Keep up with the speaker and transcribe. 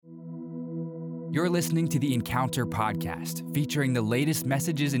You're listening to the Encounter Podcast, featuring the latest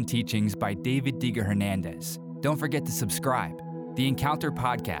messages and teachings by David Diga Hernandez. Don't forget to subscribe. The Encounter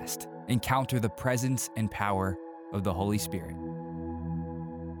Podcast. Encounter the presence and power of the Holy Spirit.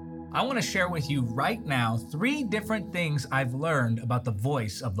 I want to share with you right now 3 different things I've learned about the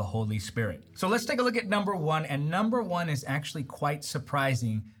voice of the Holy Spirit. So let's take a look at number 1, and number 1 is actually quite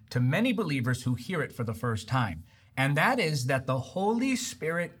surprising to many believers who hear it for the first time. And that is that the Holy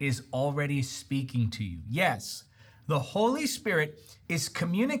Spirit is already speaking to you. Yes, the Holy Spirit is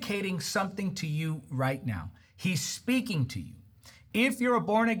communicating something to you right now. He's speaking to you. If you're a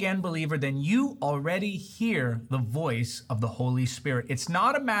born-again believer, then you already hear the voice of the Holy Spirit. It's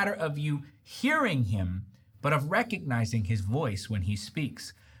not a matter of you hearing him, but of recognizing his voice when he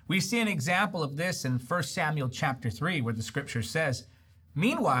speaks. We see an example of this in 1 Samuel chapter 3, where the scripture says,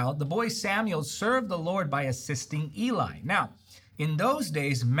 "Meanwhile, the boy Samuel served the Lord by assisting Eli." Now, in those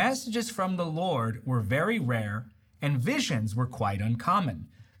days, messages from the Lord were very rare, and visions were quite uncommon.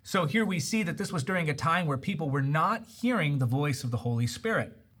 So here we see that this was during a time where people were not hearing the voice of the Holy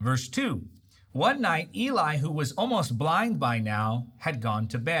Spirit. Verse 2, "One night, Eli, who was almost blind by now, had gone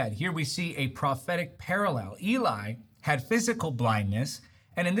to bed." Here we see a prophetic parallel. Eli had physical blindness,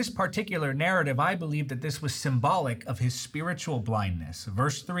 and in this particular narrative, I believe that this was symbolic of his spiritual blindness.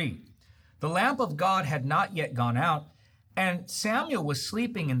 Verse 3, "The lamp of God had not yet gone out, and Samuel was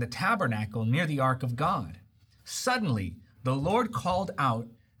sleeping in the tabernacle near the ark of God. Suddenly, the Lord called out,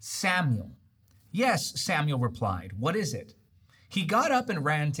 'Samuel.' 'Yes,' Samuel replied. 'What is it?' He got up and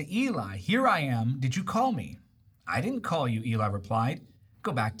ran to Eli. 'Here I am. Did you call me?' 'I didn't call you,' Eli replied.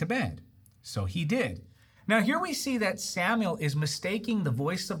 'Go back to bed.' So he did. Now here we see that Samuel is mistaking the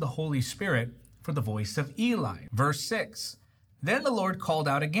voice of the Holy Spirit for the voice of Eli. Verse 6, "Then the Lord called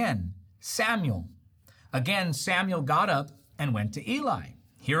out again, 'Samuel.' Again Samuel got up and went to Eli.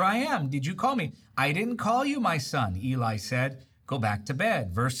 'Here I am. Did you call me?' 'I didn't call you, my son,' Eli said. 'Go back to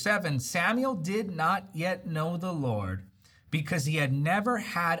bed.' Verse 7, "Samuel did not yet know the Lord, because he had never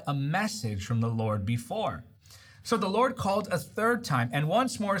had a message from the Lord before. So the Lord called a third time, and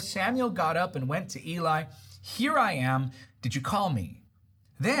once more Samuel got up and went to Eli. 'Here I am. Did you call me?'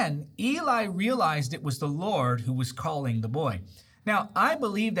 Then Eli realized it was the Lord who was calling the boy." Now, I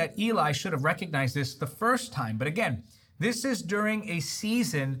believe that Eli should have recognized this the first time, but again, this is during a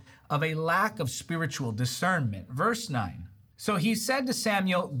season of a lack of spiritual discernment. Verse 9, "So he said to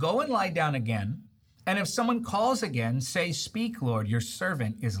Samuel, 'Go and lie down again, and if someone calls again, say, "Speak, Lord, your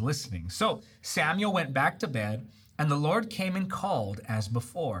servant is listening." So Samuel went back to bed, and the Lord came and called as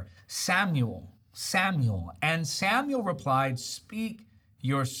before, 'Samuel, Samuel.' And Samuel replied, 'Speak,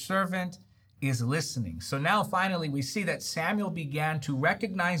 your servant is listening.'" So now finally we see that Samuel began to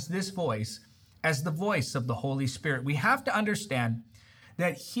recognize this voice as the voice of the Holy Spirit. We have to understand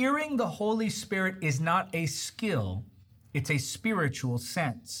that hearing the Holy Spirit is not a skill, it's a spiritual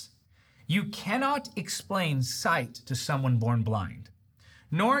sense. You cannot explain sight to someone born blind,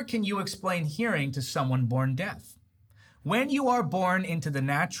 nor can you explain hearing to someone born deaf. When you are born into the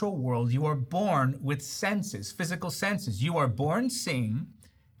natural world, you are born with senses, physical senses. You are born seeing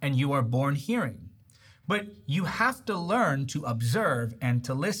and you are born hearing. But you have to learn to observe and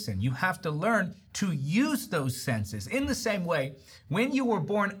to listen. You have to learn to use those senses. In the same way, when you were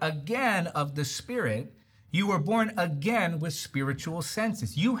born again of the Spirit, you were born again with spiritual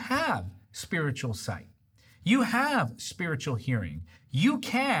senses. You have spiritual sight. You have spiritual hearing. You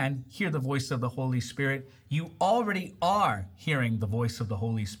can hear the voice of the Holy Spirit. You already are hearing the voice of the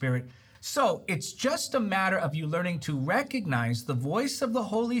Holy Spirit. So it's just a matter of you learning to recognize the voice of the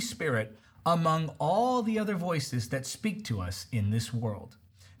Holy Spirit among all the other voices that speak to us in this world.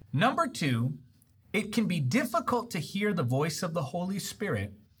 Number 2, it can be difficult to hear the voice of the Holy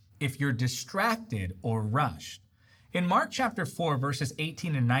Spirit if you're distracted or rushed. In Mark chapter 4, verses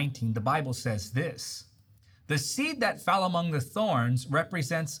 18 and 19, the Bible says this, "The seed that fell among the thorns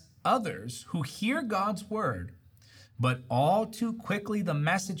represents others who hear God's word, but all too quickly the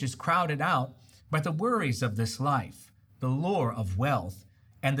message is crowded out by the worries of this life, the lure of wealth,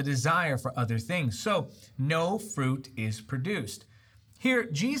 and the desire for other things. So no fruit is produced." Here,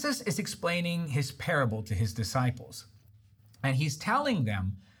 Jesus is explaining his parable to his disciples, and he's telling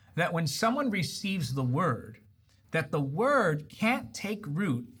them that when someone receives the word, that the word can't take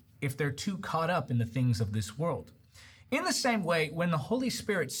root if they're too caught up in the things of this world. In the same way, when the Holy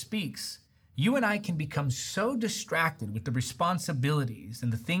Spirit speaks, you and I can become so distracted with the responsibilities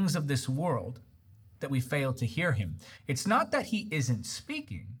and the things of this world that we fail to hear him. It's not that he isn't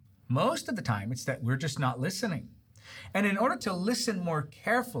speaking. Most of the time, it's that we're just not listening. And in order to listen more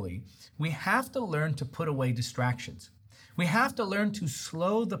carefully, we have to learn to put away distractions. We have to learn to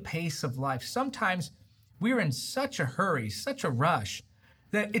slow the pace of life. Sometimes we're in such a hurry, such a rush,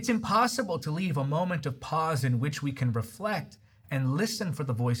 that it's impossible to leave a moment of pause in which we can reflect and listen for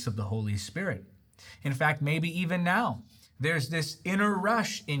the voice of the Holy Spirit. In fact, maybe even now, there's this inner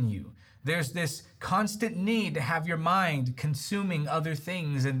rush in you. There's this constant need to have your mind consuming other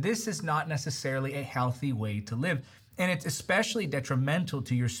things, and this is not necessarily a healthy way to live. And it's especially detrimental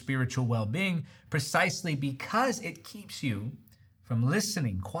to your spiritual well-being precisely because it keeps you from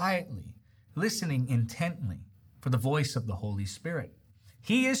listening quietly, listening intently for the voice of the Holy Spirit.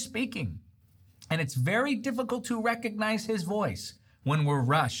 He is speaking, and it's very difficult to recognize his voice when we're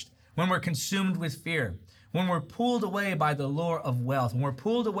rushed, when we're consumed with fear, when we're pulled away by the lure of wealth, when we're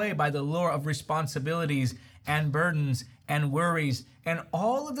pulled away by the lure of responsibilities and burdens and worries and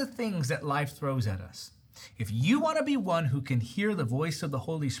all of the things that life throws at us. If you want to be one who can hear the voice of the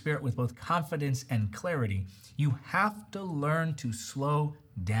Holy Spirit with both confidence and clarity, you have to learn to slow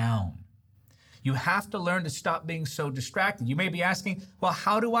down. You have to learn to stop being so distracted. You may be asking, well,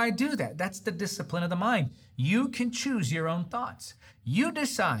 how do I do that? That's the discipline of the mind. You can choose your own thoughts. You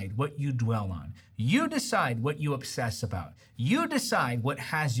decide what you dwell on. You decide what you obsess about. You decide what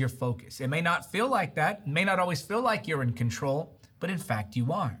has your focus. It may not feel like that. It may not always feel like you're in control, but in fact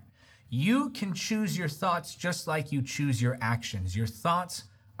you are. You can choose your thoughts just like you choose your actions. Your thoughts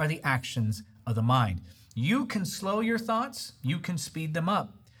are the actions of the mind. You can slow your thoughts. You can speed them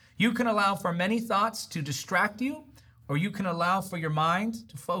up. You can allow for many thoughts to distract you, or you can allow for your mind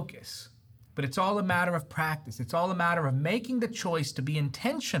to focus. But it's all a matter of practice. It's all a matter of making the choice to be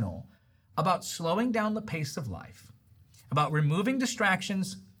intentional about slowing down the pace of life, about removing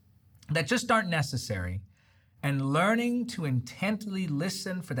distractions that just aren't necessary, and learning to intently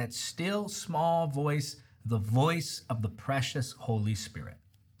listen for that still small voice, the voice of the precious Holy Spirit.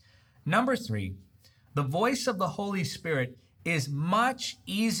 Number 3, the voice of the Holy Spirit is much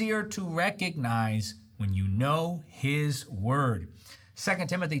easier to recognize when you know his word. 2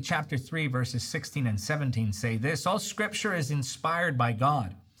 Timothy chapter 3, verses 16 and 17 say this: all scripture is inspired by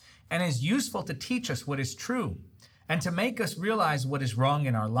God and is useful to teach us what is true and to make us realize what is wrong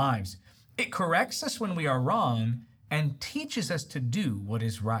in our lives. It corrects us when we are wrong and teaches us to do what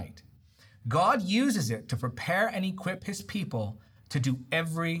is right. God uses it to prepare and equip his people to do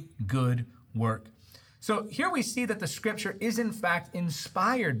every good work. So here we see that the scripture is in fact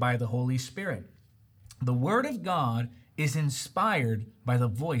inspired by the Holy Spirit. The word of God is inspired by the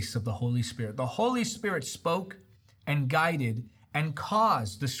voice of the Holy Spirit. The Holy Spirit spoke and guided and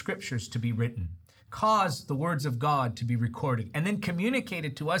caused the scriptures to be written, caused the words of God to be recorded, and then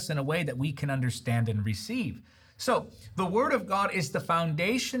communicated to us in a way that we can understand and receive. So the word of God is the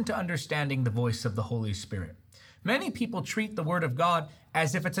foundation to understanding the voice of the Holy Spirit. Many people treat the word of God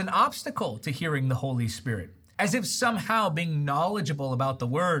as if it's an obstacle to hearing the Holy Spirit, as if somehow being knowledgeable about the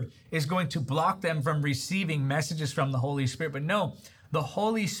word is going to block them from receiving messages from the Holy Spirit. But no, the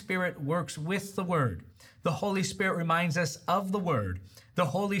Holy Spirit works with the word. The Holy Spirit reminds us of the word. The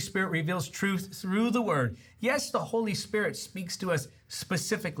Holy Spirit reveals truth through the word. Yes, the Holy Spirit speaks to us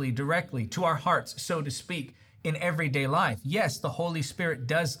specifically, directly, to our hearts, so to speak, in everyday life. Yes, the Holy Spirit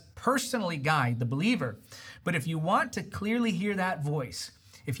does personally guide the believer. But if you want to clearly hear that voice,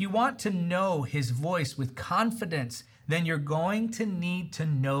 if you want to know his voice with confidence, then you're going to need to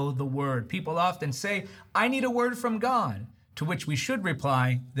know the word. People often say, I need a word from God, to which we should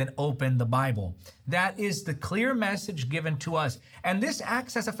reply, then open the Bible. That is the clear message given to us. And this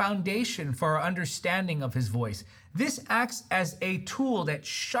acts as a foundation for our understanding of his voice. This acts as a tool that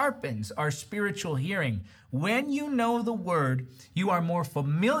sharpens our spiritual hearing. When you know the word, you are more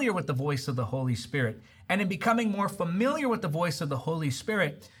familiar with the voice of the Holy Spirit. And in becoming more familiar with the voice of the Holy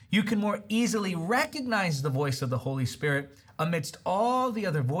Spirit, you can more easily recognize the voice of the Holy Spirit amidst all the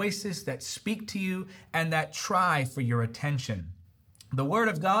other voices that speak to you and that try for your attention. The Word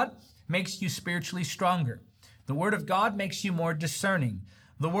of God makes you spiritually stronger. The Word of God makes you more discerning.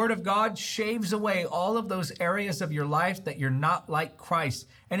 The Word of God shaves away all of those areas of your life that you're not like Christ,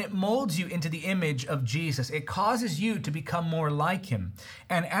 and it molds you into the image of Jesus. It causes you to become more like him.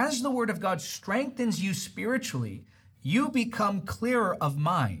 And as the Word of God strengthens you spiritually, you become clearer of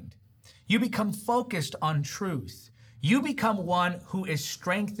mind. You become focused on truth. You become one who is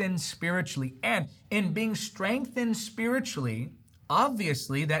strengthened spiritually. And in being strengthened spiritually,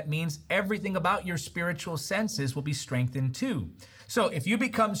 obviously that means everything about your spiritual senses will be strengthened too. So if you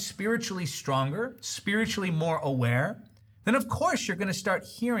become spiritually stronger, spiritually more aware, then of course you're going to start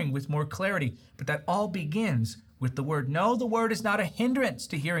hearing with more clarity. But that all begins with the word. No, the word is not a hindrance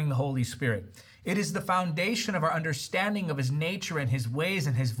to hearing the Holy Spirit. It is the foundation of our understanding of his nature and his ways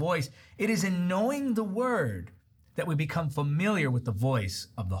and his voice. It is in knowing the word that we become familiar with the voice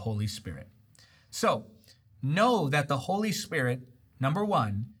of the Holy Spirit. So, know that the Holy Spirit, number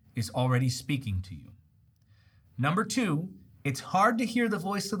one, is already speaking to you. Number two, it's hard to hear the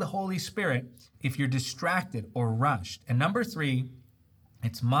voice of the Holy Spirit if you're distracted or rushed. And number three,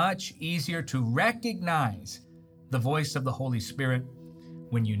 it's much easier to recognize the voice of the Holy Spirit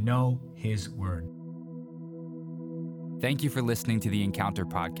when you know His Word. Thank you for listening to the Encounter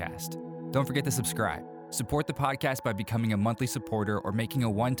Podcast. Don't forget to subscribe. Support the podcast by becoming a monthly supporter or making a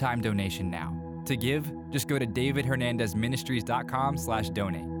one-time donation now. To give, just go to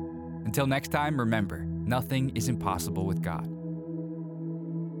davidhernandezministries.com/donate. Until next time, remember, nothing is impossible with God.